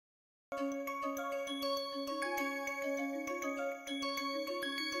Hello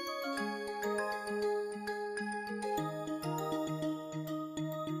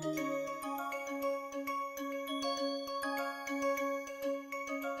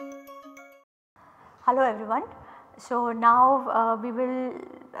everyone. So now we will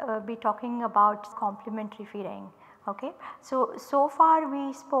be talking about complementary feeding. Okay. So far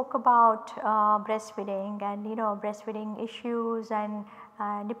we spoke about breastfeeding and breastfeeding issues and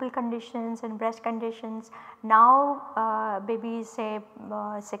nipple conditions and breast conditions. Now baby is say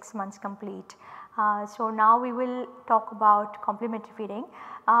 6 months complete. So now we will talk about complementary feeding.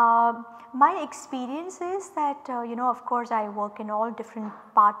 My experience is that of course I work in all different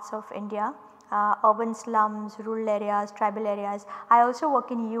parts of India. Urban slums, rural areas, tribal areas. I also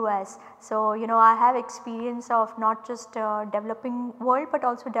work in US. So I have experience of not just developing world but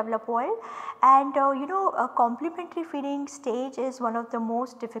also developed world, and a complementary feeding stage is one of the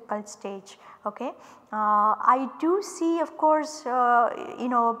most difficult stage. Okay. I do see of course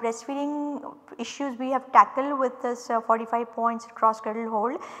breastfeeding issues we have tackled with this 45 points at cross cradle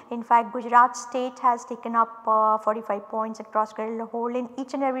hold. In fact, Gujarat state has taken up 45 points at cross cradle hold in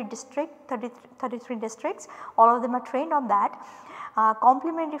each and every district, 33 districts, all of them are trained on that.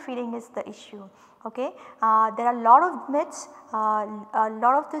 Complementary feeding is the issue. Okay. There are a lot of myths, a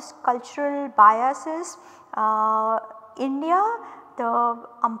lot of this cultural biases. India, the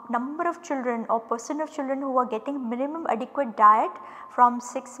number of children or percent of children who are getting minimum adequate diet from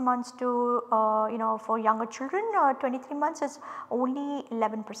 6 months to for younger children 23 months is only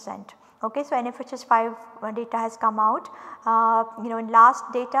 11%. Okay, so NFHS 5 data has come out. In last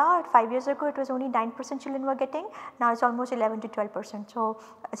data 5 years ago it was only 9% children were getting, now it is almost 11 to 12%. So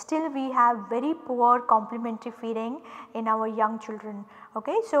still we have very poor complementary feeding in our young children.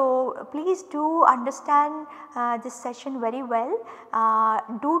 Okay, so please do understand this session very well.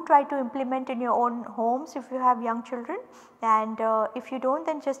 Do try to implement in your own homes if you have young children, and if you do not,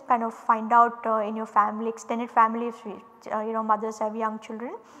 then just kind of find out in your family, extended family, if mothers have young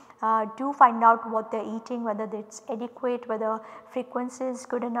children. Do find out what they are eating, whether it is adequate, whether frequency is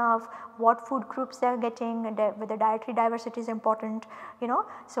good enough, what food groups they are getting, and whether dietary diversity is important,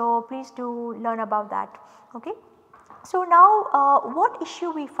 So please do learn about that. Okay. So now what issue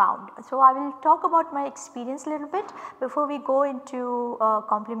we found? So I will talk about my experience a little bit before we go into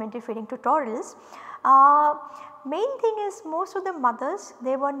complementary feeding tutorials. Main thing is most of the mothers,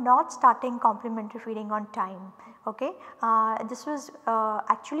 they were not starting complementary feeding on time. Okay. This was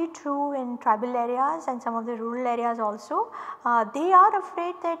actually true in tribal areas and some of the rural areas also. They are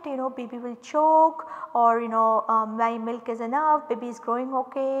afraid that baby will choke, or my milk is enough, baby is growing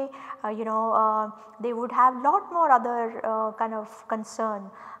okay, they would have lot more other kind of concern.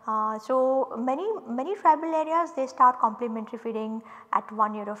 So many tribal areas, they start complementary feeding at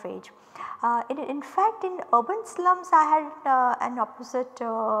 1 year of age. In fact, in urban slums I had an opposite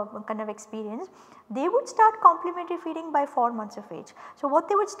kind of experience. They would start complementary feeding by 4 months of age. So what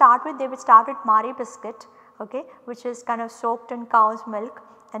they would start with, they would start with Marie biscuit, okay, which is kind of soaked in cow's milk,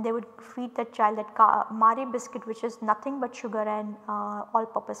 and they would feed the child that Marie biscuit, which is nothing but sugar and all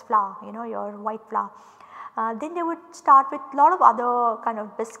purpose flour, your white flour. Then they would start with lot of other kind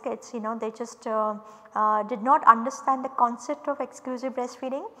of biscuits, they just did not understand the concept of exclusive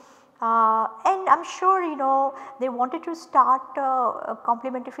breastfeeding. And I am sure they wanted to start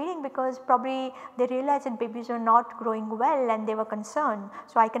complementary feeding because probably they realized that babies are not growing well and they were concerned.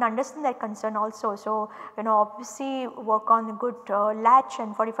 So I can understand that concern also. So obviously work on a good latch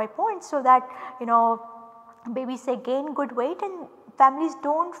and 45 points, so that babies, they gain good weight and families do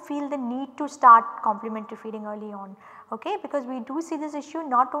not feel the need to start complementary feeding early on. Okay, because we do see this issue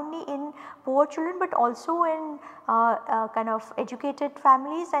not only in poor children but also in kind of educated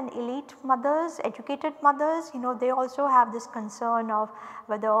families and elite mothers, educated mothers, they also have this concern of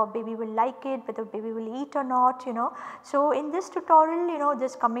whether baby will like it, whether baby will eat or not, So in this tutorial,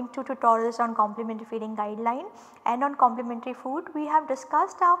 this coming 2 tutorials on complementary feeding guideline and on complementary food, we have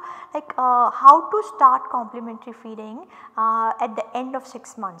discussed how to start complementary feeding at the end of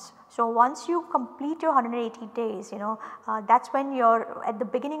 6 months. So once you complete your 180 days, that is when you are at the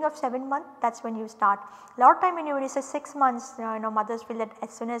beginning of 7 months, that is when you start. A lot of time when you say 6 months, mothers feel that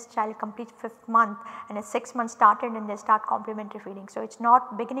as soon as child completes 5th month and at 6 months started and they start complementary feeding. So it is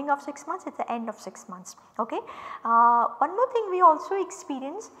not beginning of 6 months, it is the end of 6 months. Okay. One more thing we also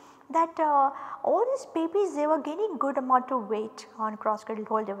experience that all these babies, they were gaining good amount of weight on cross cradle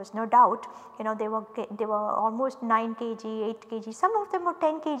hold. There was no doubt, you know, they were almost 9 kg, 8 kg, some of them were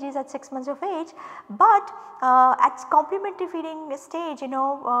 10 kgs at 6 months of age. But at complementary feeding stage, you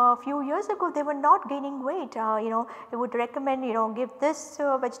know, a few years ago they were not gaining weight. You know, they would recommend, you know, give this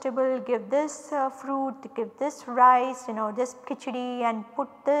vegetable, give this fruit, give this rice, you know, this khichdi and put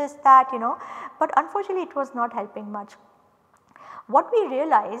this, that, you know, but unfortunately it was not helping much. What we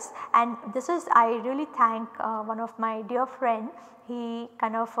realized, and this is, I really thank one of my dear friend, he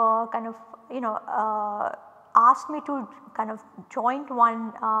kind of you know, asked me to kind of join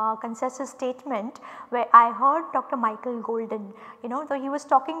one consensus statement where I heard Dr. Michael Golden, you know, so he was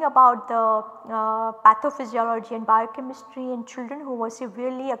talking about the pathophysiology and biochemistry in children who were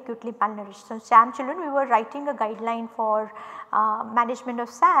severely acutely malnourished. So, SAM children, we were writing a guideline for management of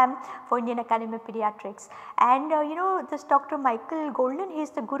SAM for Indian Academy of Pediatrics, and you know, this Dr. Michael Golden, he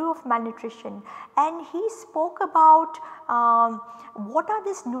is the guru of malnutrition, and he spoke about what are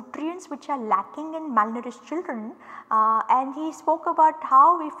these nutrients which are lacking in malnourished children, and he spoke about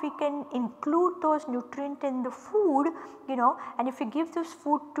how if we can include those nutrients in the food, you know, and if we give this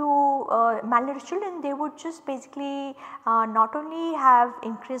food to malnourished children, they would just basically not only have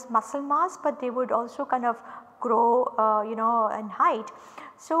increased muscle mass, but they would also kind of grow you know, in height.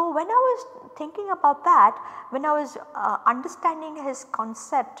 So, when I was thinking about that, when I was understanding his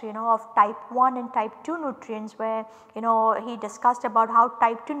concept, you know, of type 1 and type 2 nutrients, where, you know, he discussed about how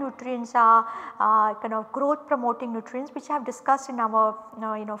type 2 nutrients are kind of growth promoting nutrients, which I have discussed in our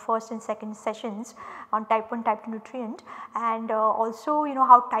you know, first and second sessions on type 1, type 2 nutrient, and also, you know,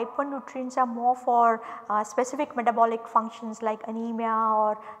 how type 1 nutrients are more for specific metabolic functions like anemia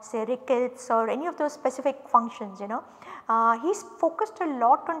or say rickets or any of those specific functions, you know. He's focused a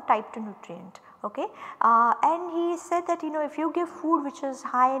lot on type 2 nutrient, okay, and he said that, you know, if you give food which is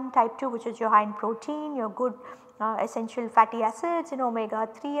high in type 2, which is your high in protein, your good essential fatty acids, you know, omega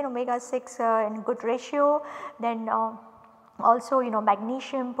 3 and omega 6 in good ratio, then also, you know,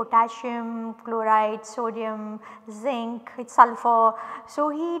 magnesium, potassium, chloride, sodium, zinc, sulfur. So,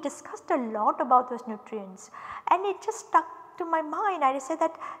 he discussed a lot about those nutrients, and it just stuck to my mind. I said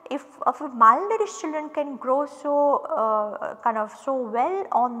that if malnourished children can grow so kind of so well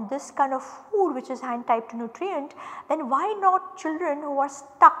on this kind of food which is high in type 2 nutrient, then why not children who are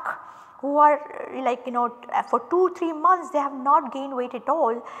stuck, who are like, you know, for 2-3 months they have not gained weight at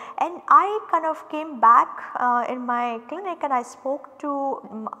all. And I kind of came back in my clinic and I spoke to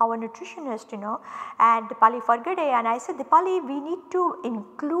our nutritionist, you know, and Dipali Fargade, and I said, Dipali, we need to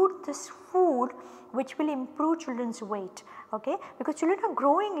include this food which will improve children's weight, okay, because children are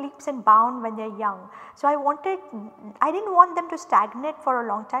growing leaps and bounds when they are young. So, I did not want them to stagnate for a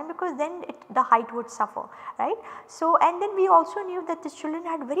long time, because then the height would suffer, right. So, and then we also knew that the children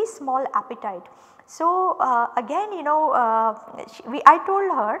had very small appetite. So, again, you know, I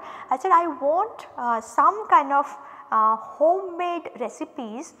told her, I said, I want some kind of homemade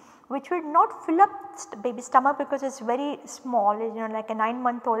recipes which will not fill up baby stomach, because it is very small, you know, like a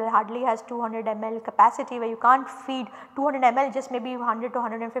 9-month-old hardly has 200 ml capacity, where you can't feed 200 ml, just maybe 100 to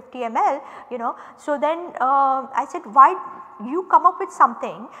 150 ml, you know. So, then I said, why you come up with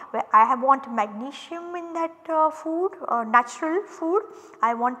something where I want magnesium in that food, natural food,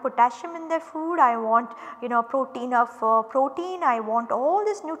 I want potassium in that food, I want, you know, protein, I want all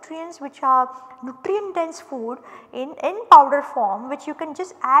these nutrients which are nutrient dense food in powder form, which you can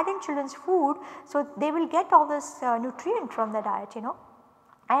just add in children's food. So, they will get all this nutrient from the diet, you know.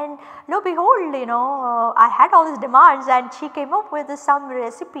 And lo behold, you know, I had all these demands and she came up with some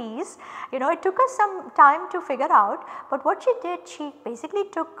recipes. You know, it took us some time to figure out, but what she did, she basically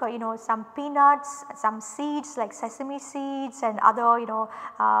took you know, some peanuts, some seeds like sesame seeds and other, you know,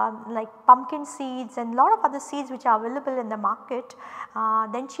 like pumpkin seeds and lot of other seeds which are available in the market.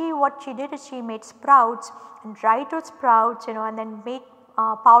 Then what she did is she made sprouts and dried those sprouts, you know, and then made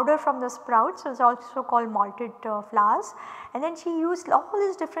powder from the sprouts. So, it is also called malted flours, and then she used all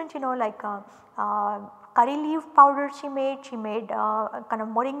these different, you know, like curry leaf powder she made kind of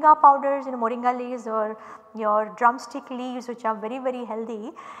moringa powders, you know, moringa leaves or your drumstick leaves, which are very, very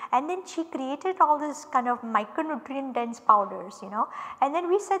healthy, and then she created all this kind of micronutrient dense powders, you know. And then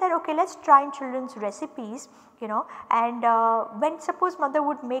we said that, okay, let us try in children's recipes, you know, and when suppose mother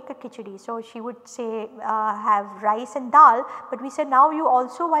would make a khichdi, so she would say have rice and dal, but we said now you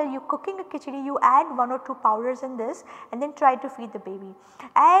also, while you cooking a khichdi, you add 1 or 2 powders in this and then try to feed the baby.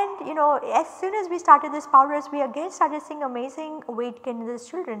 And you know, as soon as we started these powders, we again started seeing amazing weight gain in these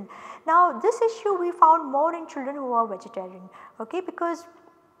children. Now, this issue we found more in children who are vegetarian, okay, because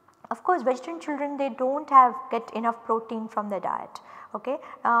of course vegetarian children, they do not get enough protein from their diet, okay.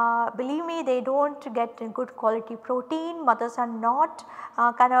 Believe me, they do not get good quality protein. Mothers are not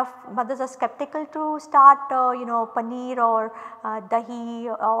mothers are skeptical to start paneer or dahi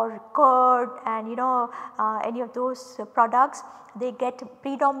or curd and any of those products. They get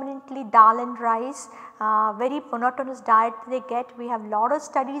predominantly dal and rice, very monotonous diet they get. We have lot of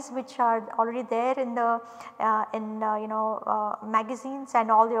studies which are already there in the magazines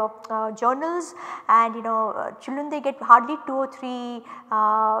and all your journals, and children, they get hardly 2 or 3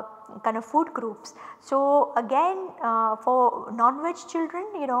 kind of food groups. So again, for non-veg children,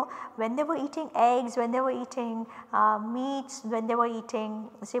 when they were eating eggs, when they were eating meats, when they were eating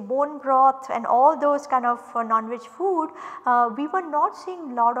say bone broth and all those kind of non-veg food, we were not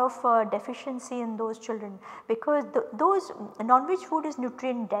seeing lot of deficiency in those children, because those non-veg food is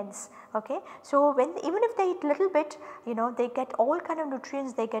nutrient dense, okay. So when even if they eat little bit, they get all kind of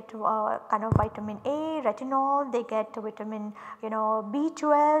nutrients. They get kind of vitamin A, retinol, they get vitamin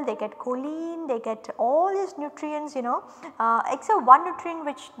B12, they get choline, they get all these nutrients, except one nutrient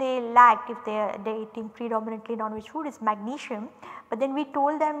which they lack if they are eating predominantly non-veg food is magnesium. But then we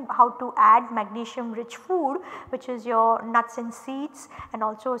told them how to add magnesium rich food, which is your nuts and seeds, and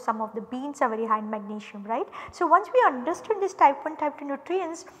also some of the beans are very high in magnesium, right. So once we understood this type 1 type 2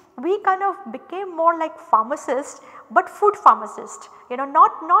 nutrients, we kind of became more like pharmacists, but food pharmacist,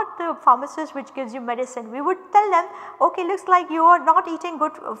 not the pharmacist which gives you medicine. We would tell them, okay, looks like you are not eating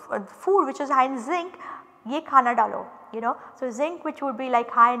good food which is high in zinc, ye khana dalo. So zinc, which would be like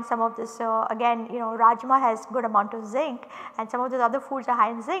high in some of this again rajma has good amount of zinc, and some of those other foods are high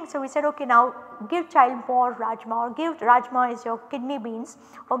in zinc. So we said, okay, now give child more rajma, or give rajma is your kidney beans,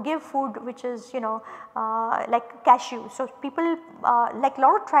 or give food which is like cashew. So people like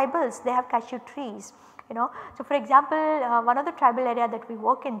lot of tribals, they have cashew trees. So for example, one of the tribal area that we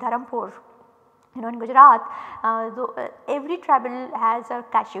work in, Dharampur, in Gujarat, every tribal has a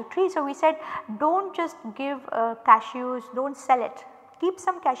cashew tree. So we said, do not just give cashews, do not sell it. Keep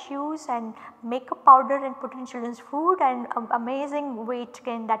some cashews and make a powder and put in children's food, and amazing weight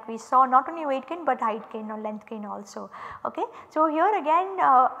gain that we saw, not only weight gain but height gain or length gain also, okay. So here again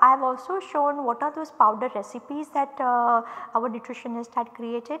I have also shown what are those powder recipes that our nutritionist had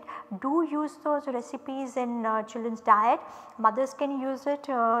created. Do use those recipes in children's diet. Mothers can use it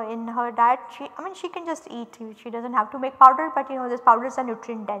in her diet. She can just eat, she does not have to make powder, but these powders are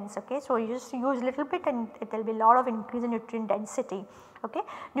nutrient dense, okay. So you just use little bit and it will be lot of increase in nutrient density. Okay.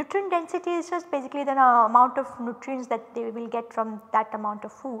 Nutrient density is just basically the amount of nutrients that they will get from that amount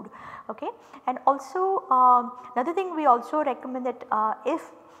of food, okay. And also another thing we also recommend that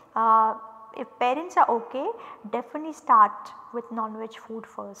if parents are okay, definitely start with non-veg food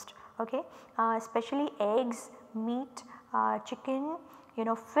first, okay. Especially eggs, meat, chicken,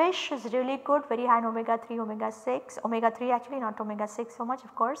 fish is really good, very high in omega 3, omega 6, omega 3 actually, not omega 6 so much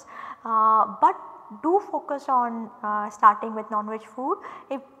of course, but do focus on starting with non-veg food.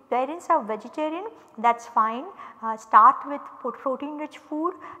 If parents are vegetarian, that is fine. Start with protein rich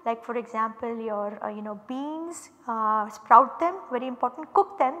food, like for example your beans, sprout them, very important,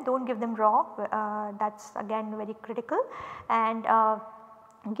 cook them, do not give them raw, that is again very critical. And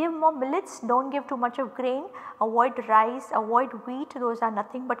give more millets, do not give too much of grain, avoid rice, avoid wheat, those are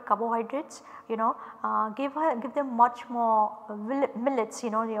nothing but carbohydrates, give them much more millets,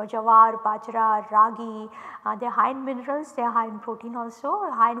 your jawar, bajra, ragi, they are high in minerals, they are high in protein also,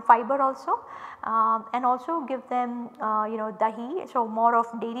 high in fiber also, and also give them dahi, so more of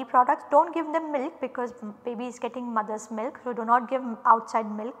dairy products. Do not give them milk because baby is getting mother's milk, so do not give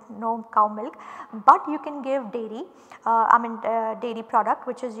outside milk, no cow milk, but you can give dairy, dairy product,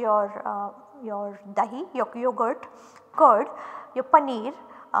 which is your dahi, your yogurt, curd, your paneer.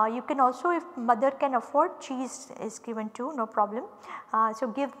 You can also, if mother can afford, cheese is given too, no problem. So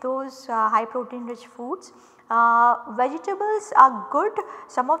give those high protein rich foods. Vegetables are good,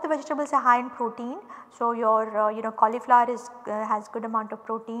 some of the vegetables are high in protein. So your cauliflower has good amount of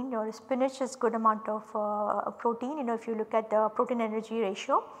protein, your spinach is good amount of protein, if you look at the protein energy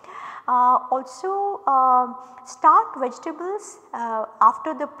ratio. Also start vegetables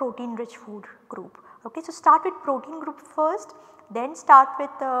after the protein rich food group, okay. So start with protein group first, then start with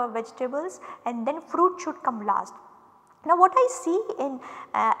vegetables, and then fruit should come last. Now what I see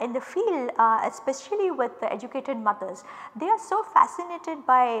in the field, especially with the educated mothers, they are so fascinated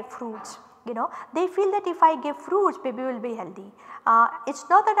by fruits. you know. They feel that if I give fruits, baby will be healthy. It's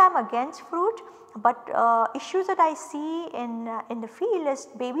not that I am against fruit, but issues that I see in the field is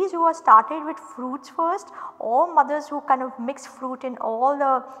babies who are started with fruits first, or mothers who kind of mix fruit in all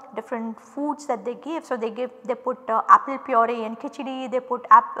the different foods that they give. So, they put apple puree in khichdi, they put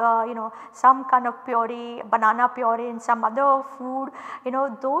you know, some kind of puree, banana puree in some other food, you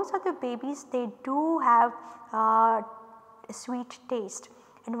know. Those are the babies, they do have sweet taste,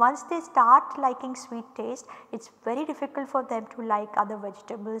 and once they start liking sweet taste, it is very difficult for them to like other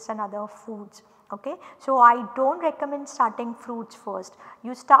vegetables and other foods. Okay. So, I do not recommend starting fruits first,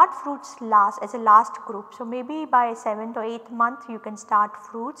 you start fruits last as a last group. So, maybe by 7th or 8th month you can start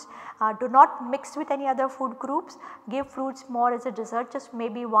fruits. Do not mix with any other food groups, give fruits more as a dessert, just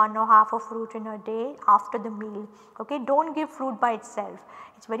maybe one or half a fruit in a day after the meal. Okay. Do not give fruit by itself,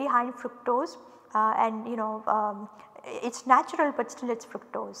 it is very high in fructose, and you know, it is natural, but still it is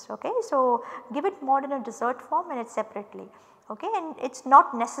fructose. Okay. So, give it more in a dessert form and it separately. Okay. And it is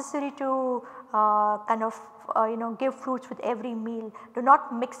not necessary to kind of you know, give fruits with every meal, do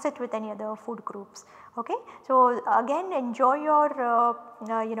not mix it with any other food groups. Okay. So, again enjoy your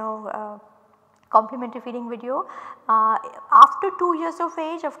you know, complementary feeding video. After 2 years of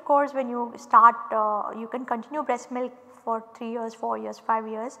age, of course, when you start you can continue breast milk for 3 years, 4 years, 5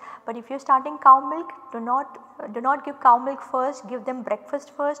 years, but if you are starting cow milk, do not give cow milk first, give them breakfast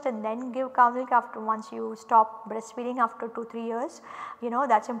first and then give cow milk after, once you stop breastfeeding after 2-3 years, you know,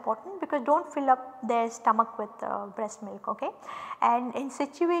 that is important, because do not fill up their stomach with breast milk. Okay. And in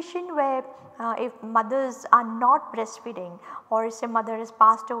situation where if mothers are not breastfeeding, or if a mother has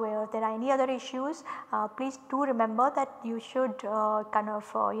passed away, or if there are any other issues, please do remember that you should kind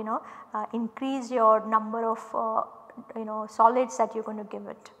of you know, increase your number of you know, solids that you are going to give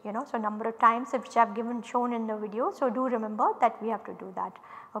it, you know. So, number of times which I have shown in the video. So, do remember that we have to do that.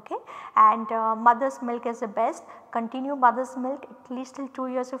 Okay. And mother's milk is the best, continue mother's milk at least till 2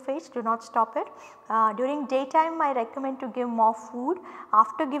 years of age, do not stop it. During daytime I recommend to give more food,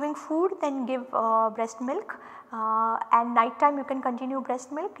 after giving food then give breast milk, and night time you can continue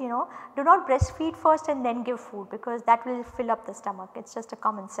breast milk, you know. Do not breastfeed first and then give food, because that will fill up the stomach, it is just a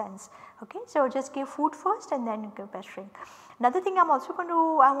common sense. Okay. So, just give food first and then give breastfeed. Another thing I am also going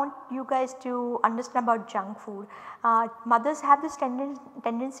to, I want you guys to understand about junk food. Mothers have this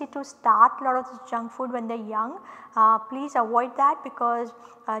tendency to start a lot of this junk food when they are young. Please avoid that, because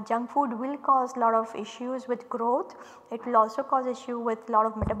junk food will cause a lot of issues with growth. It will also cause issue with a lot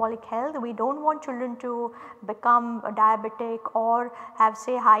of metabolic health. We do not want children to become diabetic or have,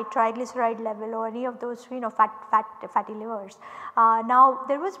 say, high triglyceride level or any of those, you know, fatty livers. Now,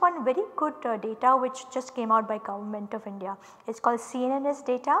 there was one very good data which just came out by Government of India. It is called CNNS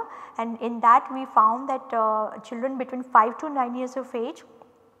data, and in that we found that children between 5 to 9 years of age,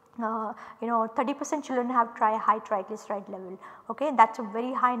 you know, 30% children have high triglyceride level. Okay. That is a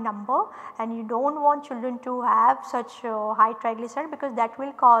very high number, and you do not want children to have such high triglyceride, because that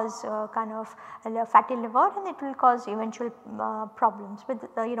will cause kind of fatty liver, and it will cause eventual problems with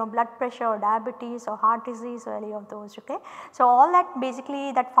you know, blood pressure or diabetes or heart disease or any of those. Okay. So, all that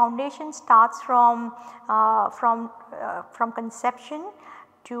basically, that foundation starts from conception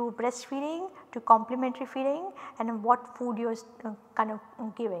to breastfeeding to complementary feeding, and what food you are kind of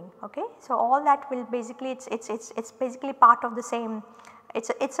giving. Okay. So, all that will basically, it's basically part of the same,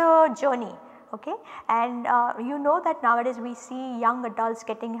 it's a journey. Okay. And you know that nowadays we see young adults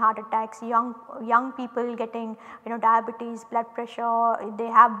getting heart attacks, young people getting, you know, diabetes, blood pressure, they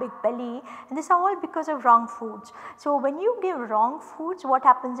have big belly, and this is all because of wrong foods. So, when you give wrong foods, what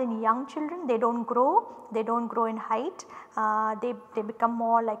happens in young children? They do not grow in height, they become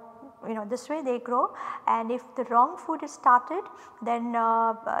more like, you know, this way they grow, and if the wrong food is started, then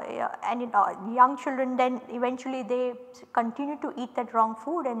young children, then eventually they continue to eat that wrong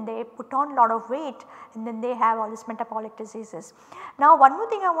food and they put on a lot of weight, and then they have all these metabolic diseases. Now, one more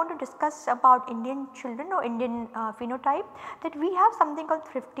thing I want to discuss about Indian children or Indian phenotype, that we have something called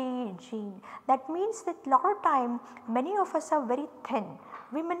thrifty gene. That means that a lot of time many of us are very thin.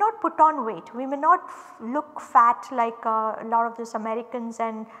 We may not put on weight, we may not look fat like a lot of these Americans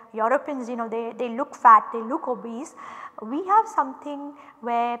and Europeans, you know, they look fat, they look obese. We have something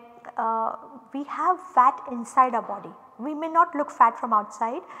where we have fat inside our body. We may not look fat from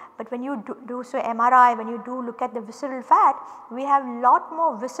outside, but when you do so MRI, when you do look at the visceral fat, we have lot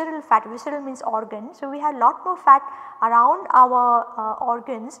more visceral fat. Visceral means organ. So, we have lot more fat around our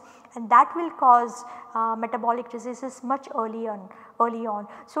organs, and that will cause metabolic diseases much early on. early on.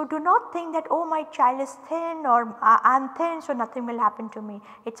 So do not think that, oh, my child is thin or I am thin, so nothing will happen to me.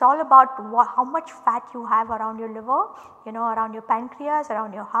 It is all about how much fat you have around your liver, around your pancreas,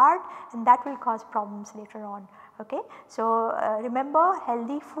 around your heart, and that will cause problems later on. Okay. So remember,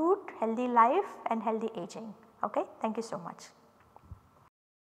 healthy food, healthy life and healthy aging. Okay. Thank you so much.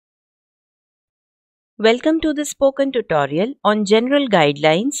 Welcome to the spoken tutorial on general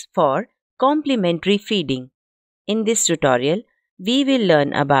guidelines for complementary feeding. In this tutorial, we will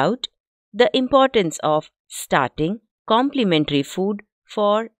learn about the importance of starting complementary food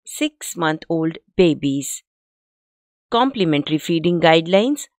for 6-month-old babies, complementary feeding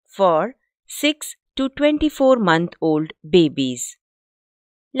guidelines for 6 to 24-month-old babies.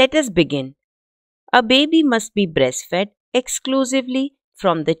 Let us begin. A baby must be breastfed exclusively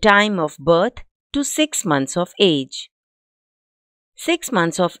from the time of birth to 6 months of age. 6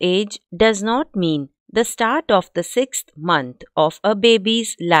 months of age does not mean the start of the 6th month of a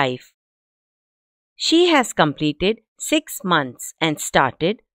baby's life. She has completed 6 months and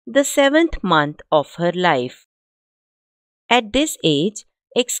started the 7th month of her life. At this age,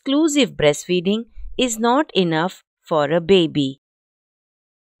 exclusive breastfeeding is not enough for a baby.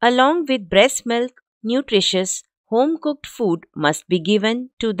 Along with breast milk, nutritious home-cooked food must be given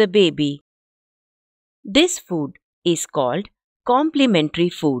to the baby. This food is called complementary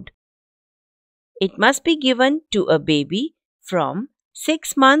food. It must be given to a baby from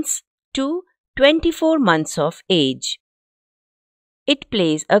 6 months to 24 months of age. It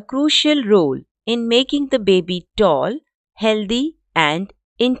plays a crucial role in making the baby tall, healthy, and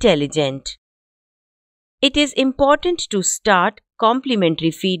intelligent. It is important to start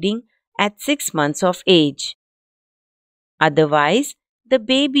complementary feeding at 6 months of age. Otherwise, the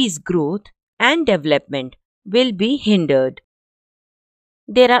baby's growth and development will be hindered.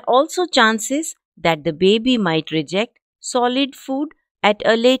 There are also chances that the baby might reject solid food at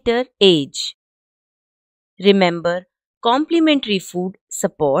a later age. Remember, complementary food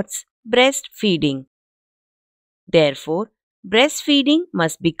supports breastfeeding. Therefore, breastfeeding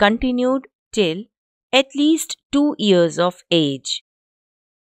must be continued till at least 2 years of age.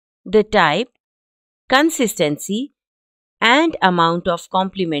 The type, consistency, and amount of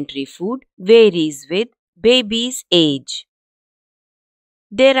complementary food varies with baby's age.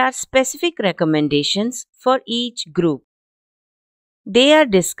 There are specific recommendations for each group. They are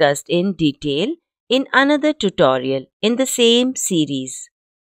discussed in detail in another tutorial in the same series.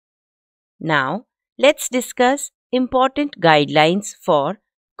 Now, let's discuss important guidelines for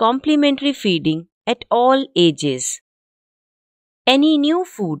complementary feeding at all ages. Any new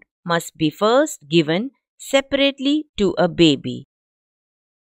food must be first given separately to a baby.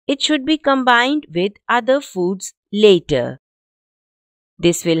 It should be combined with other foods later.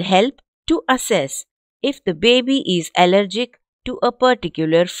 This will help to assess if the baby is allergic to a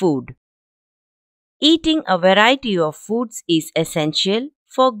particular food. Eating a variety of foods is essential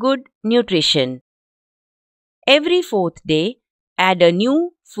for good nutrition. Every 4th day, add a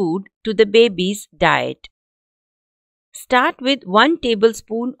new food to the baby's diet. Start with 1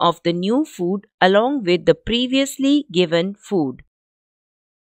 tablespoon of the new food along with the previously given food.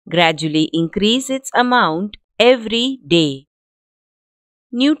 Gradually increase its amount every day.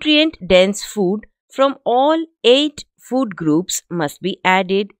 Nutrient-dense food from all 8 food groups must be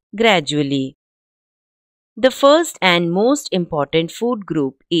added gradually. The first and most important food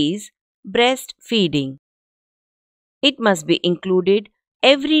group is breastfeeding. It must be included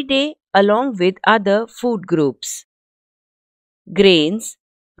every day along with other food groups. Grains,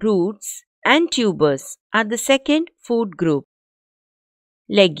 roots, and tubers are the second food group.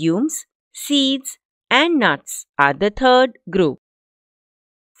 Legumes, seeds, and nuts are the third group.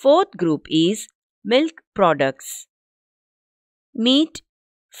 Fourth group is milk products. Meat,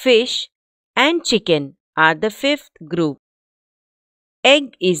 fish, and chicken are the fifth group.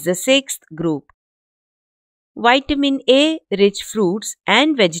 Egg is the sixth group. Vitamin A rich fruits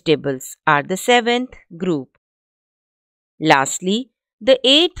and vegetables are the seventh group. Lastly, the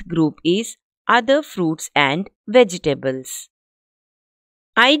eighth group is other fruits and vegetables.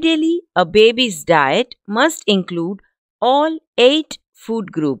 Ideally, a baby's diet must include all 8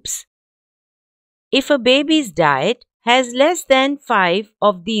 food groups. If a baby's diet has less than 5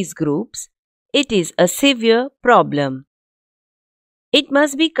 of these groups, it is a severe problem. It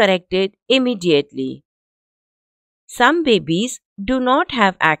must be corrected immediately. Some babies do not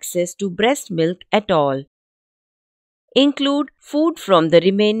have access to breast milk at all. Include food from the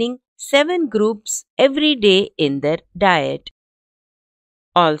remaining 7 groups every day in their diet.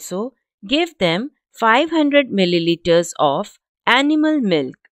 Also, give them 500 milliliters of animal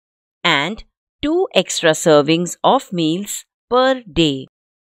milk and 2 extra servings of meals per day.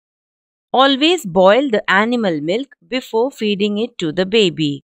 Always boil the animal milk before feeding it to the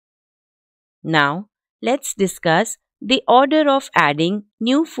baby. Now, let's discuss the order of adding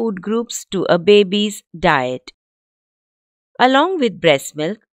new food groups to a baby's diet. Along with breast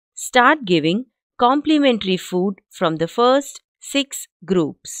milk, start giving complementary food from the first 6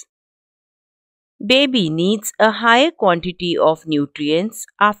 groups. Baby needs a higher quantity of nutrients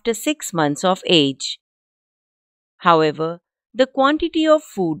after 6 months of age. However, the quantity of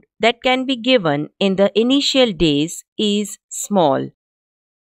food that can be given in the initial days is small.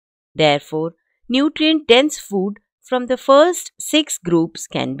 Therefore, nutrient-dense food from the first 6 groups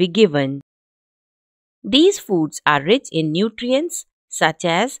can be given. These foods are rich in nutrients such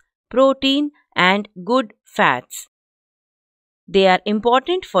as protein and good fats. They are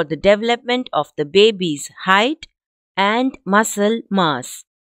important for the development of the baby's height and muscle mass.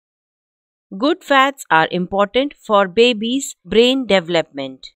 Good fats are important for baby's brain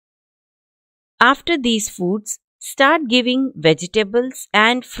development. After these foods, start giving vegetables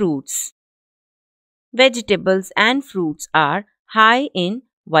and fruits. Vegetables and fruits are high in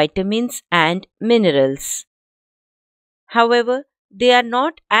vitamins and minerals. However, they are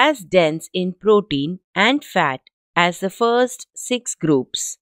not as dense in protein and fat as the first 6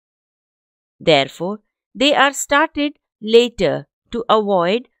 groups. Therefore, they are started later to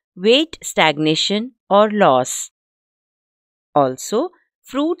avoid weight stagnation or loss. Also,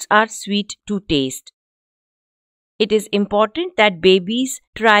 fruits are sweet to taste. It is important that babies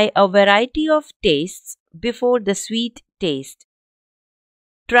try a variety of tastes before the sweet taste.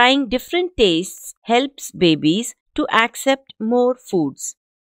 Trying different tastes helps babies to accept more foods.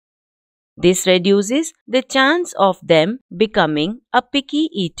 This reduces the chance of them becoming a picky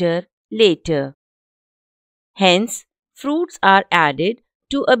eater later. Hence, fruits are added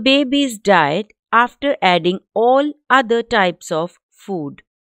to a baby's diet after adding all other types of food.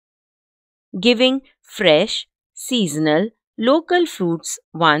 Giving fresh, seasonal, local fruits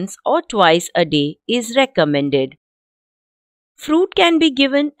once or twice a day is recommended. Fruit can be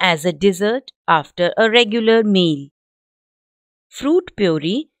given as a dessert after a regular meal. Fruit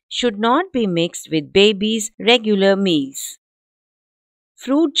puree should not be mixed with baby's regular meals.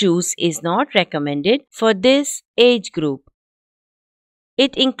 Fruit juice is not recommended for this age group.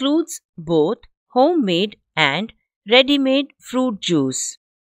 It includes both homemade and ready-made fruit juice.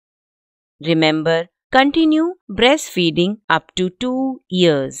 Remember, continue breastfeeding up to 2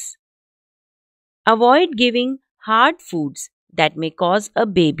 years. Avoid giving hard foods that may cause a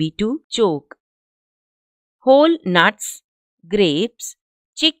baby to choke. Whole nuts, grapes,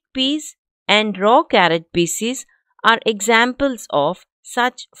 chickpeas, and raw carrot pieces are examples of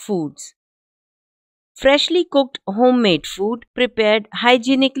such foods. Freshly cooked homemade food prepared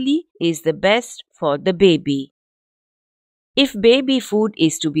hygienically is the best for the baby. If baby food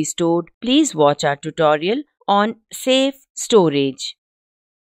is to be stored, please watch our tutorial on safe storage.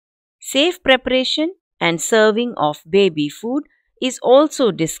 Safe preparation and serving of baby food is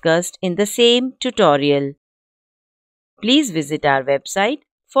also discussed in the same tutorial. Please visit our website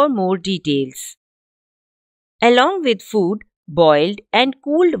for more details. Along with food, boiled and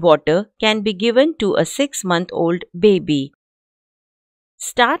cooled water can be given to a 6-month-old baby.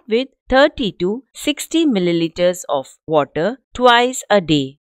 Start with 30 to 60 milliliters of water twice a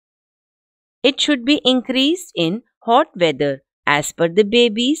day. It should be increased in hot weather as per the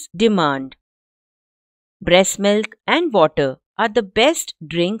baby's demand. Breast milk and water are the best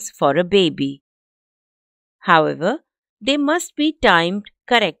drinks for a baby. However, they must be timed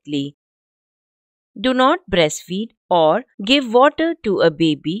correctly. Do not breastfeed or give water to a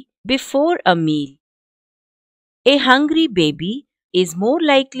baby before a meal. A hungry baby is more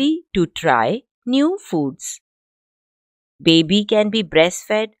likely to try new foods. Baby can be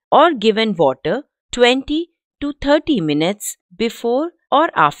breastfed or given water 20 to 30 minutes before or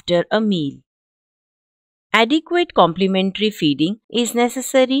after a meal. Adequate complementary feeding is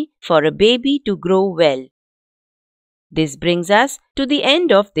necessary for a baby to grow well. This brings us to the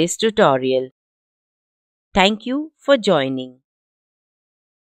end of this tutorial. Thank you for joining.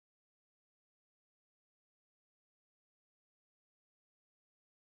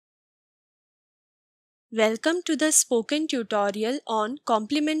 Welcome to the spoken tutorial on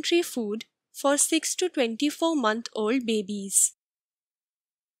complementary food for 6 to 24-month-old babies.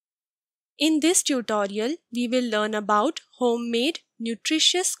 In this tutorial, we will learn about homemade,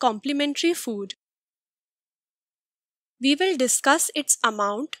 nutritious complementary food. We will discuss its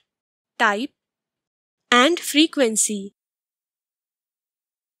amount, type, and frequency.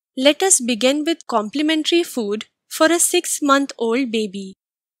 Let us begin with complementary food for a 6-month-old baby.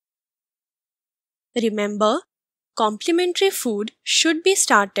 Remember, complementary food should be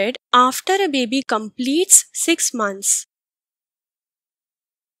started after a baby completes 6 months.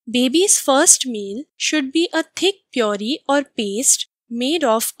 Baby's first meal should be a thick puree or paste made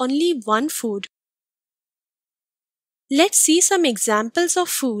of only one food. Let's see some examples of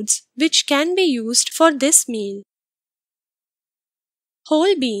foods which can be used for this meal.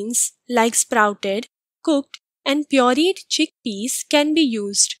 Whole beans like sprouted, cooked, and pureed chickpeas can be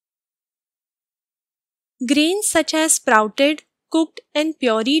used. Grains such as sprouted, cooked, and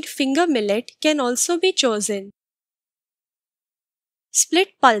pureed finger millet can also be chosen. Split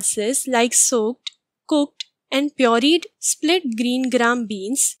pulses like soaked, cooked, and pureed split green gram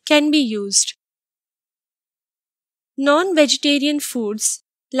beans can be used. Non-vegetarian foods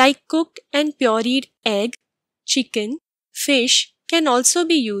like cooked and pureed egg, chicken, fish can also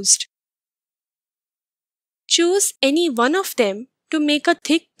be used. Choose any one of them to make a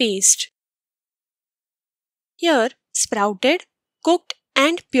thick paste. Here, sprouted, cooked,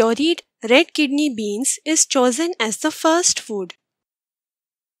 and pureed red kidney beans is chosen as the first food.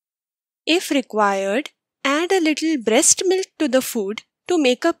 If required, add a little breast milk to the food to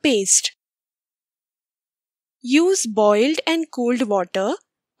make a paste. Use boiled and cooled water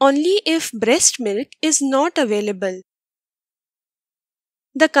only if breast milk is not available.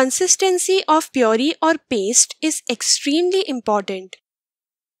 The consistency of puree or paste is extremely important.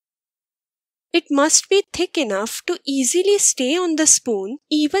 It must be thick enough to easily stay on the spoon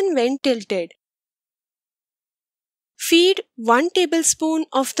even when tilted. Feed 1 tablespoon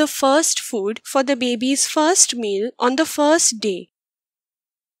of the first food for the baby's first meal on the first day.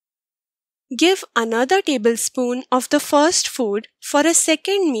 Give another tablespoon of the first food for a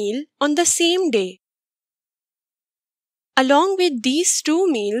second meal on the same day. Along with these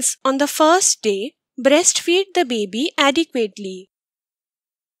 2 meals on the first day, breastfeed the baby adequately.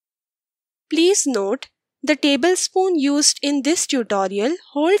 Please note, the tablespoon used in this tutorial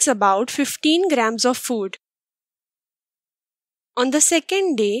holds about 15 grams of food. On the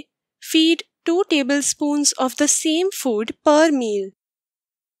second day, feed 2 tablespoons of the same food per meal.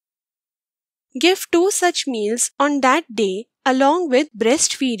 Give 2 such meals on that day along with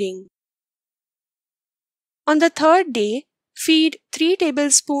breastfeeding. On the third day, feed 3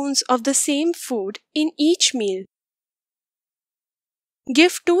 tablespoons of the same food in each meal.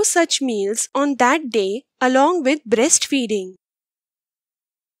 Give 2 such meals on that day along with breastfeeding.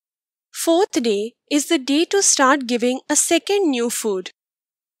 Fourth day is the day to start giving a second new food.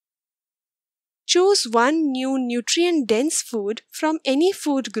 Choose one new nutrient-dense food from any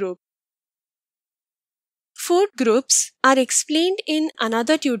food group. Food groups are explained in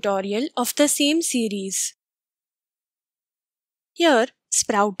another tutorial of the same series. Here,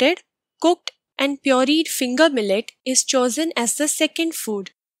 sprouted, cooked, and pureed finger millet is chosen as the second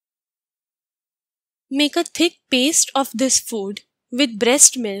food. Make a thick paste of this food with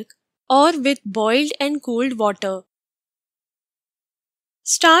breast milk or with boiled and cooled water.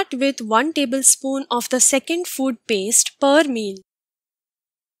 Start with 1 tablespoon of the second food paste per meal.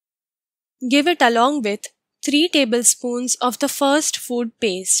 Give it along with 3 tablespoons of the first food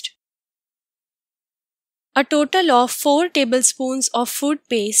paste. A total of 4 tablespoons of food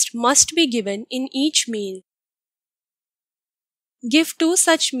paste must be given in each meal. Give 2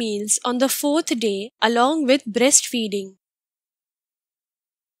 such meals on the 4th day along with breastfeeding.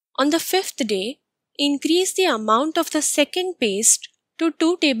 On the 5th day, increase the amount of the second paste to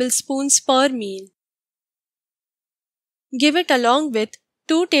 2 tablespoons per meal. Give it along with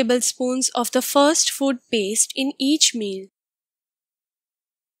 2 tablespoons of the first food paste in each meal.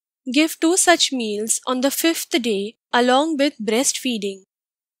 Give 2 such meals on the 5th day along with breastfeeding.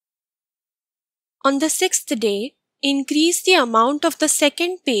 On the 6th day, increase the amount of the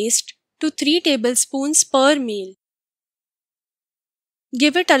second paste to 3 tablespoons per meal.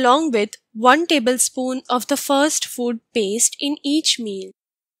 Give it along with 1 tablespoon of the first food paste in each meal.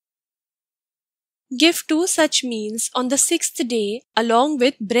 Give 2 such meals on the 6th day along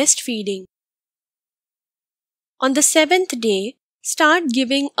with breastfeeding. On the 7th day, start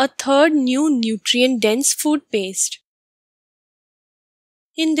giving a third new nutrient-dense food paste.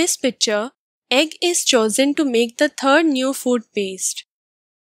 In this picture, egg is chosen to make the third new food paste.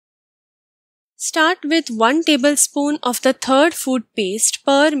 Start with 1 tablespoon of the third food paste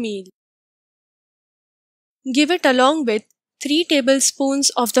per meal. Give it along with 3 tablespoons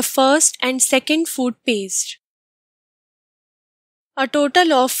of the first and second food paste. A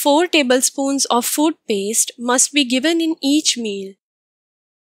total of 4 tablespoons of food paste must be given in each meal.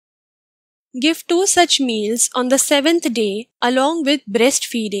 Give 2 such meals on the 7th day along with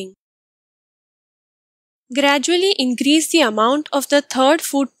breastfeeding. Gradually increase the amount of the third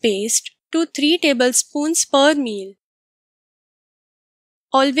food paste to 3 tablespoons per meal.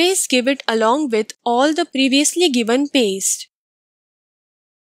 Always give it along with all the previously given paste.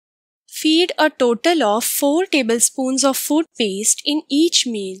 Feed a total of 4 tablespoons of food paste in each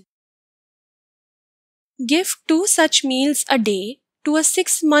meal. Give 2 such meals a day to a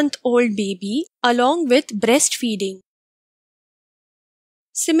 6-month-old baby along with breastfeeding.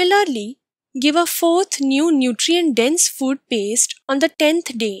 Similarly, give a 4th new nutrient-dense food paste on the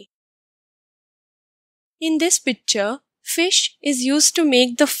 10th day. In this picture, fish is used to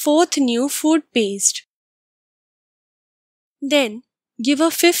make the 4th new food paste. Then, give a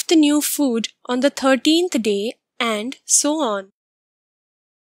 5th new food on the 13th day and so on.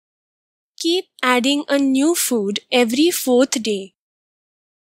 Keep adding a new food every 4th day.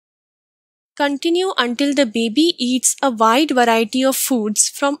 Continue until the baby eats a wide variety of foods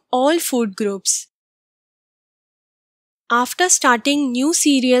from all food groups. After starting new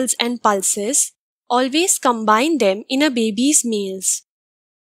cereals and pulses, always combine them in a baby's meals.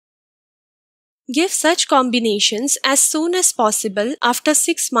 Give such combinations as soon as possible after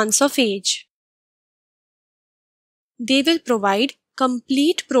 6 months of age. They will provide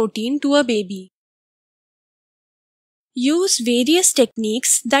complete protein to a baby. Use various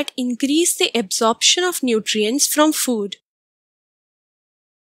techniques that increase the absorption of nutrients from food.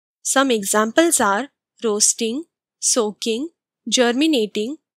 Some examples are roasting, soaking,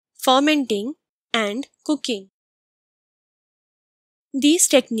 germinating, fermenting, and cooking. These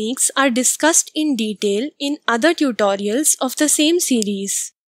techniques are discussed in detail in other tutorials of the same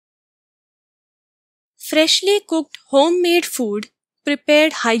series. Freshly cooked homemade food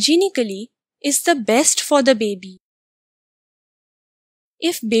prepared hygienically is the best for the baby.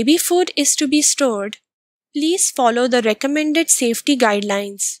 If baby food is to be stored, please follow the recommended safety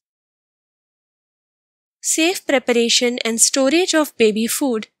guidelines. Safe preparation and storage of baby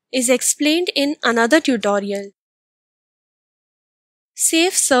food is explained in another tutorial.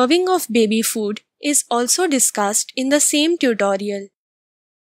 Safe serving of baby food is also discussed in the same tutorial.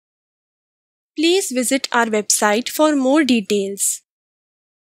 Please visit our website for more details.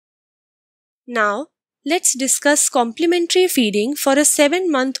 Now, let's discuss complementary feeding for a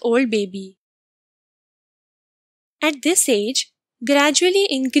 7-month-old baby. At this age, gradually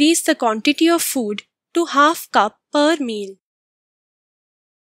increase the quantity of food to half cup per meal.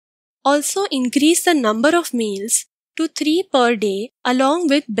 Also increase the number of meals to 3 per day along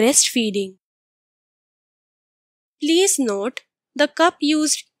with breastfeeding. Please note, the cup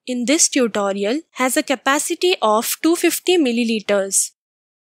used in this tutorial has a capacity of 250 milliliters.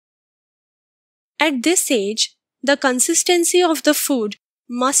 At this age, the consistency of the food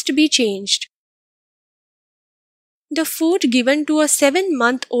must be changed. The food given to a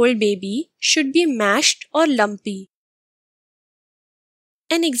 7-month-old baby should be mashed or lumpy.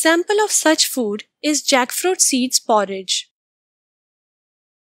 An example of such food is jackfruit seeds porridge.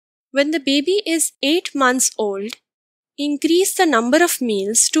 When the baby is 8 months old, increase the number of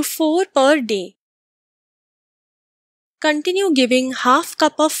meals to 4 per day. Continue giving half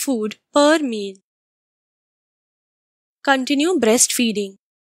cup of food per meal. Continue breastfeeding.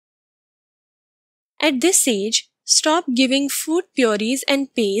 At this age, stop giving food purees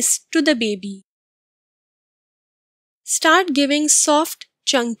and paste to the baby. Start giving soft,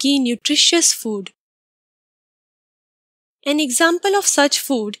 chunky, nutritious food. An example of such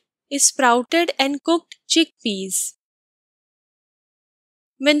food is sprouted and cooked chickpeas.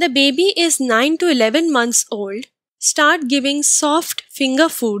 When the baby is 9 to 11 months old, start giving soft finger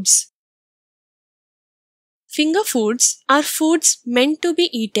foods. Finger foods are foods meant to be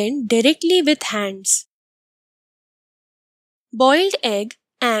eaten directly with hands. Boiled egg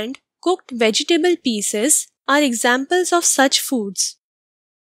and cooked vegetable pieces are examples of such foods.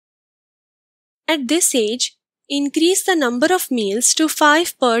 At this age, increase the number of meals to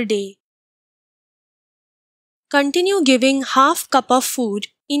 5 per day. Continue giving half cup of food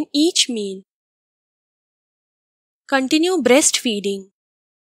in each meal. Continue breastfeeding.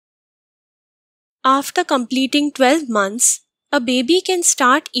 After completing 12 months, a baby can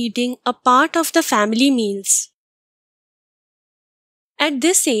start eating a part of the family meals. At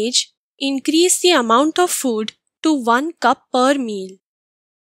this age, increase the amount of food to 1 cup per meal.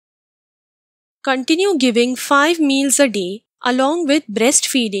 Continue giving 5 meals a day along with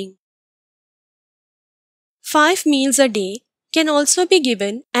breastfeeding. 5 meals a day can also be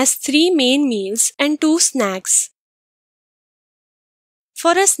given as 3 main meals and 2 snacks.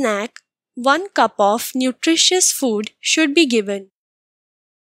 For a snack, 1 cup of nutritious food should be given.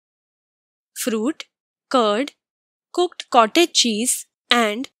 Fruit, curd, cooked cottage cheese,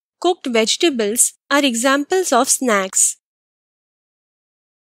 and cooked vegetables are examples of snacks.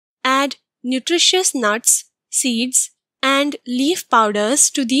 Add nutritious nuts, seeds, and leaf powders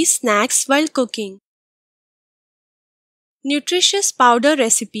to these snacks while cooking. Nutritious powder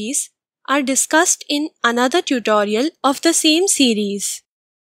recipes are discussed in another tutorial of the same series.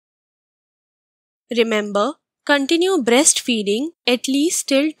 Remember, continue breastfeeding at least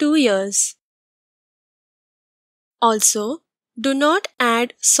till 2 years. Also, do not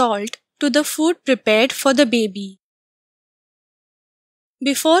add salt to the food prepared for the baby.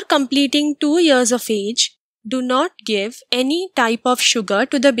 Before completing 2 years of age, do not give any type of sugar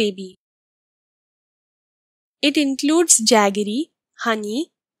to the baby. It includes jaggery,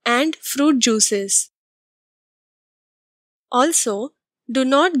 honey, and fruit juices. Also, do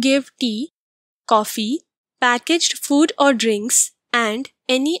not give tea, coffee, packaged food or drinks, and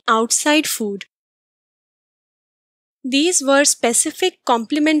any outside food. These were specific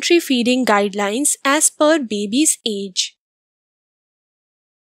complementary feeding guidelines as per baby's age.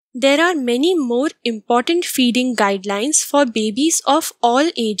 There are many more important feeding guidelines for babies of all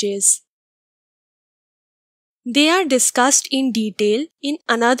ages. They are discussed in detail in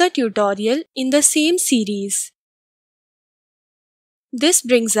another tutorial in the same series. This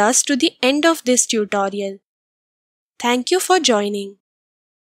brings us to the end of this tutorial. Thank you for joining.